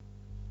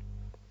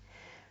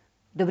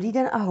Dobrý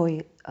den,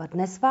 ahoj.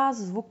 Dnes vás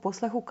zvu k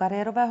poslechu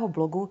kariérového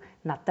blogu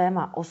na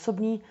téma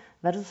osobní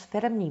versus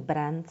firemní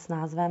brand s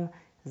názvem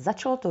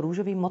Začalo to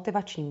růžovým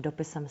motivačním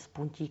dopisem z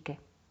puntíky.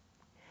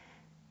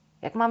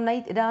 Jak mám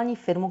najít ideální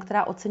firmu,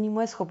 která ocení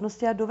moje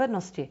schopnosti a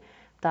dovednosti?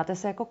 Ptáte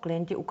se jako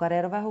klienti u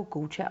kariérového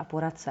kouče a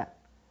poradce.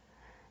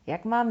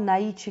 Jak mám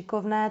najít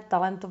šikovné,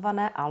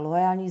 talentované a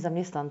loajální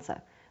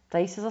zaměstnance?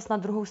 Ptají se zas na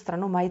druhou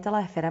stranu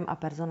majitelé firem a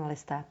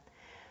personalisté.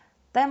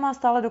 Téma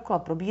stále dokola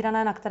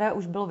probírané, na které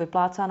už bylo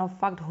vyplácáno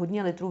fakt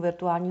hodně litrů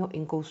virtuálního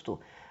inkoustu.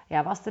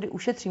 Já vás tedy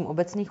ušetřím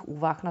obecných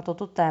úvah na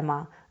toto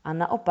téma a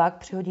naopak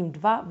přihodím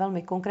dva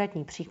velmi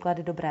konkrétní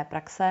příklady dobré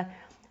praxe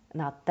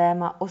na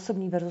téma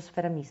osobní versus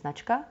firemní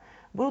značka.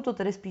 Budou to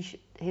tedy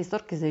spíš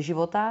historky ze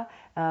života,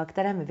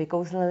 které mi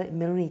vykouzlily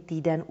minulý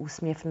týden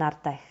úsměv na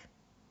rtech.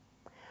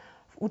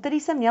 V úterý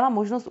jsem měla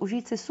možnost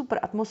užít si super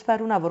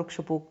atmosféru na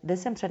workshopu, kde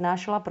jsem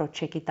přednášela pro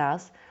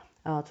Čekytas,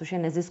 což je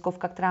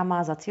neziskovka, která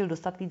má za cíl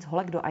dostat víc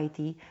holek do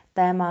IT,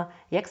 téma,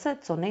 jak se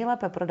co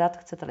nejlépe prodat,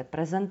 chcete-li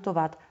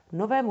prezentovat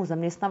novému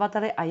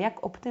zaměstnavateli a jak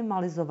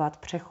optimalizovat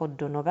přechod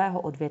do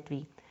nového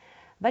odvětví.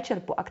 Večer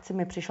po akci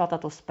mi přišla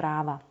tato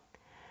zpráva.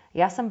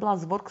 Já jsem byla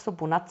z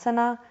workshopu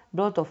nadšená,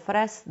 byl to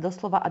fresh,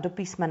 doslova a do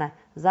písmene,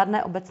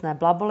 žádné obecné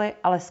blaboly,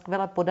 ale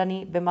skvěle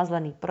podaný,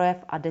 vymazlený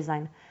projev a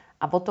design.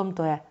 A o tom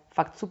to je.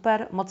 Fakt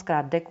super,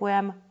 mockrát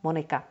děkujem,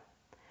 Monika.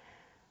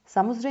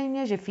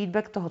 Samozřejmě, že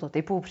feedback tohoto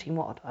typu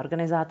přímo od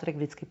organizátorek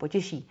vždycky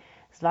potěší,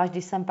 zvlášť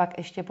když jsem pak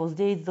ještě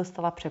později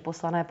dostala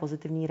přeposlané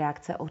pozitivní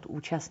reakce od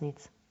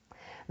účastnic.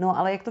 No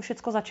ale jak to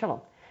všecko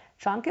začalo?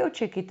 Články o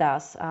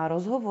Čekytas a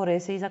rozhovory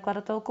s její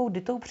zakladatelkou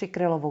Ditou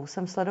Přikrylovou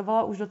jsem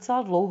sledovala už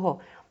docela dlouho,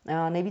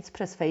 nejvíc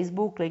přes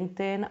Facebook,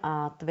 LinkedIn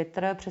a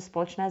Twitter přes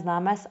společné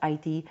známé z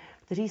IT,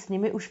 kteří s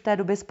nimi už v té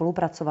době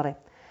spolupracovali.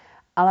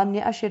 Ale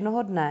mě až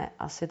jednoho dne,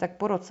 asi tak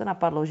po roce,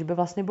 napadlo, že by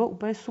vlastně bylo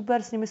úplně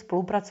super s nimi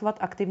spolupracovat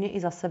aktivně i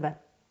za sebe.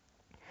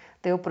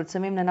 Tyjo, proč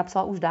jsem jim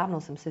nenapsala už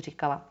dávno, jsem si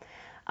říkala.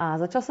 A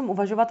začala jsem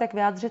uvažovat, jak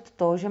vyjádřit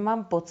to, že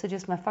mám pocit, že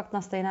jsme fakt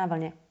na stejné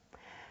vlně.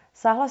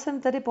 Sáhla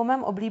jsem tedy po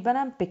mém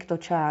oblíbeném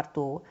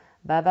Piktočártu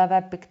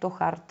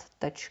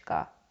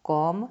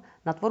www.piktochart.com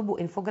na tvorbu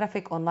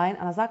infografik online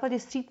a na základě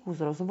střípků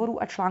z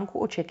rozhovorů a článků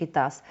o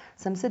Čekytas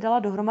jsem si dala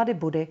dohromady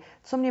body,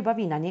 co mě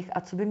baví na nich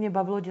a co by mě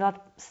bavilo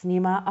dělat s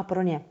nima a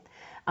pro ně.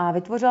 A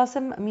vytvořila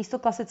jsem místo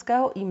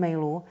klasického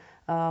e-mailu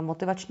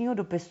motivačního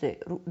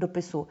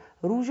dopisu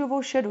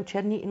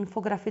růžovo-šedo-černý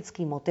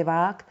infografický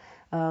motivák,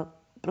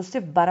 prostě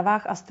v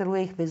barvách a stylu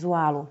jejich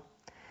vizuálu.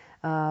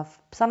 V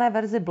psané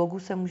verzi blogu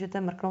se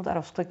můžete mrknout a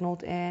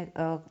rozkliknout i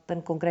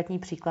ten konkrétní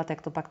příklad,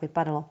 jak to pak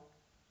vypadalo.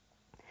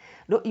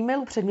 Do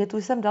e-mailu předmětu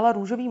jsem dala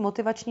růžový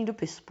motivační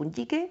dopis z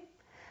puntíky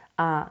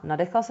a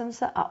nadechla jsem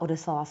se a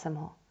odeslala jsem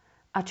ho.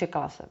 A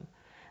čekala jsem.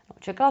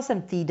 Čekala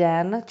jsem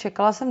týden,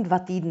 čekala jsem 2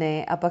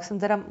 týdny a pak jsem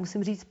teda,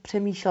 musím říct,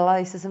 přemýšlela,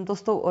 jestli jsem to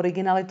s tou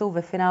originalitou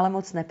ve finále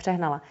moc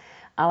nepřehnala.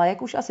 Ale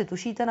jak už asi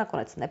tušíte,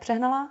 nakonec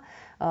nepřehnala.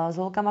 S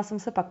holkama jsem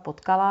se pak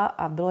potkala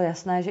a bylo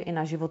jasné, že i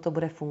naživo to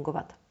bude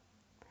fungovat.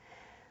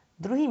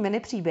 Druhý mini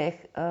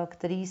příběh,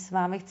 který s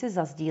vámi chci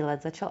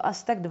zazdílet, začal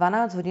asi tak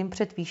 12 hodin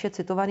před výše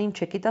citovaným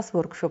Čekytas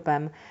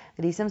workshopem,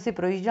 kdy jsem si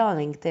projížděla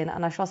LinkedIn a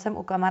našla jsem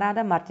u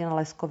kamaráda Martina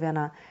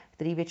Leskoviana,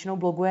 který většinou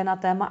bloguje na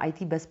téma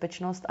IT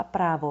bezpečnost a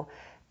právo,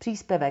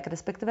 příspěvek,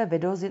 respektive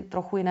video z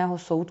trochu jiného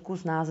soudku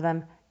s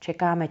názvem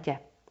Čekáme tě.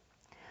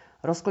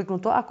 Rozkliknu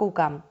to a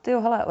koukám.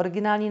 Tyjo, hele,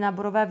 originální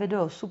náborové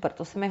video, super,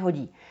 to se mi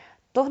hodí.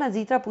 To hned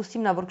zítra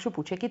pustím na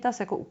workshopu Čekytas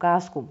jako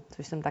ukázku,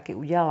 což jsem taky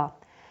udělala.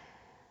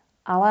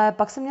 Ale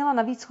pak jsem měla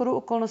navíc shodou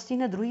okolností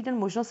hned druhý den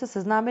možnost se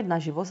seznámit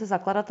naživo se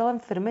zakladatelem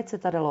firmy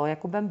Citadelo,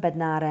 Jakubem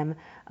Bednárem.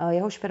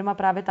 Jehož firma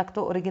právě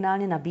takto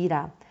originálně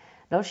nabírá.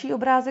 Další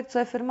obrázek, co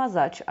je firma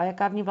zač a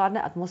jaká v ní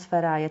vládne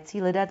atmosféra,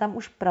 jací lidé tam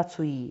už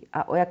pracují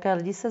a o jaké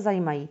lidi se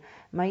zajímají,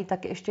 mají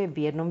taky ještě v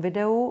jednom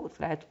videu,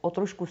 které je o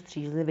trošku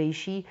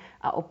střízlivější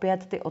a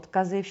opět ty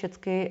odkazy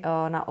všechny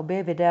na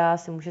obě videa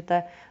si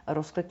můžete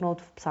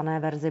rozkliknout v psané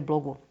verzi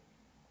blogu.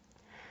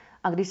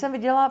 A když jsem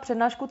viděla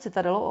přednášku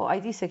Citadelo o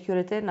IT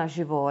security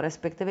naživo,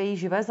 respektive její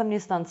živé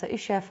zaměstnance i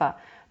šéfa,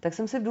 tak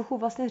jsem si v duchu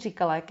vlastně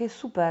říkala, jak je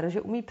super,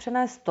 že umí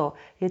přenést to,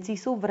 jecí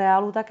jsou v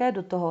reálu také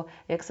do toho,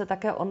 jak se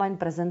také online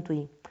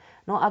prezentují.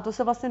 No a to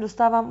se vlastně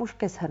dostávám už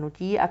ke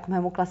shrnutí a k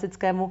mému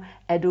klasickému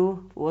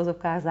edu v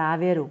úvozovkách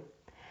závěru.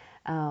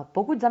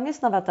 Pokud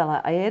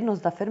zaměstnavatele, a je jedno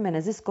zda firmy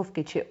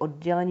neziskovky či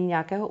oddělení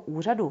nějakého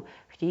úřadu,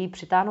 chtějí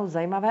přitáhnout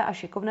zajímavé a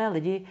šikovné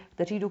lidi,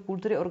 kteří do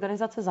kultury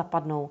organizace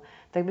zapadnou,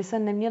 tak by se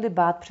neměli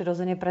bát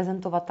přirozeně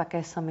prezentovat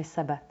také sami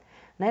sebe.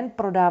 Nejen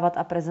prodávat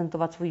a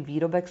prezentovat svůj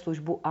výrobek,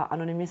 službu a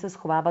anonymně se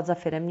schovávat za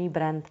firemní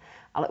brand,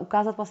 ale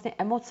ukázat vlastně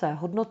emoce,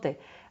 hodnoty,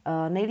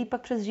 nejlíp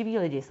pak přes živý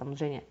lidi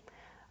samozřejmě.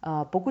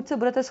 Pokud se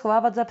budete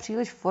schovávat za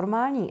příliš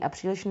formální a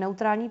příliš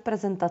neutrální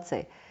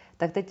prezentaci,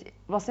 tak teď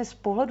vlastně z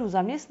pohledu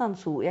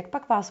zaměstnanců, jak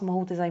pak vás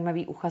mohou ty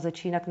zajímaví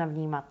uchazeči jinak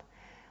navnímat?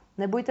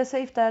 Nebojte se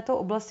i v této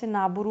oblasti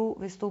náboru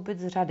vystoupit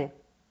z řady.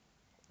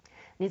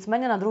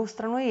 Nicméně na druhou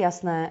stranu je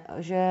jasné,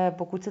 že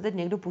pokud se teď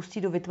někdo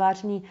pustí do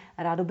vytváření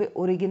rádoby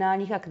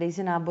originálních a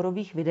crazy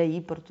náborových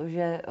videí,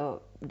 protože,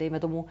 dejme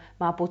tomu,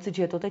 má pocit,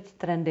 že je to teď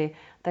trendy,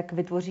 tak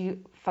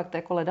vytvoří fakt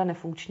jako leda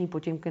nefunkční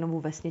Potěmkinovu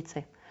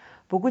vesnici.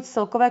 Pokud z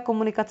celkové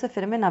komunikace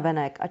firmy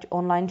navenek, ať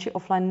online či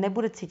offline,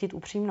 nebude cítit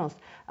upřímnost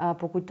a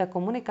pokud ta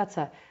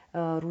komunikace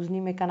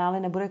různými kanály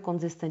nebude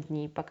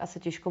konzistentní, pak asi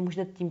těžko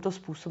můžete tímto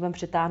způsobem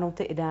přitáhnout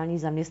ty ideální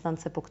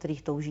zaměstnance, po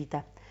kterých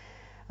toužíte.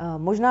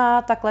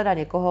 Možná tak hledá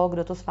někoho,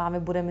 kdo to s vámi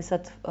bude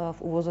myslet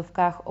v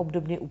uvozovkách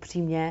obdobně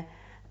upřímně,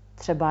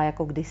 třeba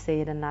jako kdysi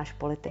jeden náš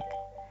politik.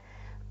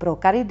 Pro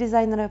career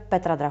designer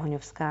Petra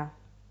Drahoňovská.